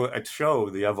 So it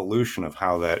showed the evolution of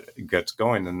how that gets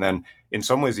going. And then in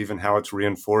some ways, even how it's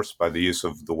reinforced by the use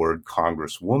of the word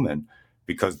congresswoman,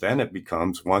 because then it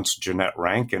becomes, once Jeanette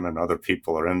Rankin and other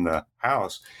people are in the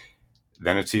House,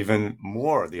 then it's even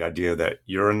more the idea that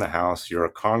you're in the House, you're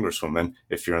a congresswoman.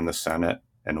 If you're in the Senate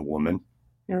and a woman,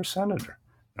 you're a senator,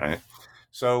 right?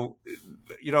 So,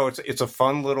 it's a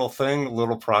fun little thing,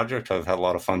 little project. I've had a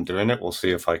lot of fun doing it. We'll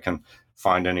see if I can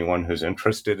find anyone who's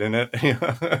interested in it.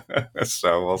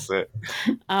 So we'll see.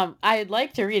 I'd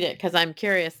like to read it because I'm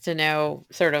curious to know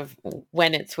sort of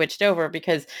when it switched over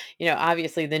because,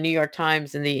 obviously the New York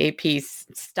Times and the AP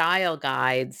style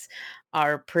guides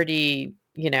are pretty,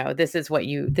 this is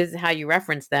how you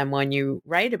reference them when you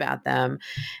write about them.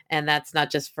 And that's not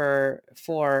just for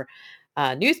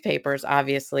newspapers,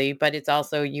 obviously, but it's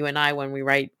also you and I when we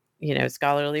write,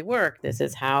 scholarly work. This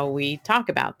is how we talk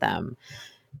about them.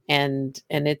 And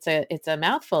it's a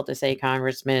mouthful to say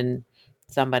congressman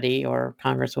somebody or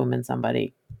congresswoman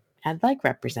somebody. I'd like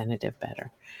representative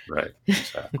better. Right.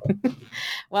 Exactly.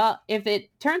 Well, if it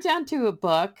turns out to a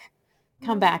book,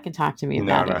 come back and talk to me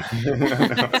about it.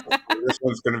 This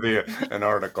one's going to be an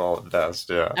article at best.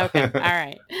 Yeah. Okay. All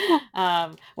right.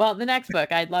 Well, the next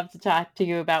book, I'd love to talk to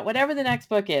you about whatever the next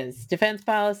book is. Defense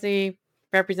policy,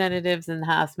 representatives and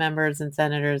House members and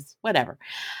senators, whatever.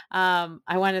 I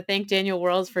want to thank Daniel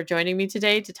Wirls for joining me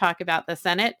today to talk about the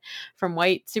Senate, from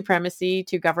white supremacy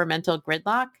to governmental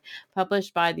gridlock,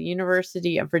 published by the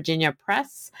University of Virginia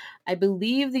Press. I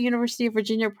believe the University of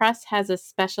Virginia Press has a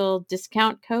special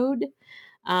discount code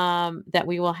that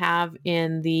we will have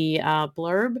in the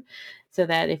blurb, so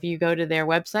that if you go to their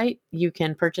website, you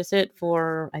can purchase it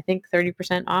for, I think,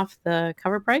 30% off the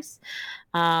cover price.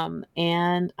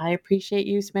 And I appreciate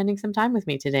you spending some time with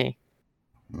me today.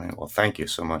 Well, thank you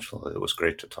so much. It was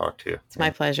great to talk to you. It's my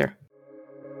pleasure.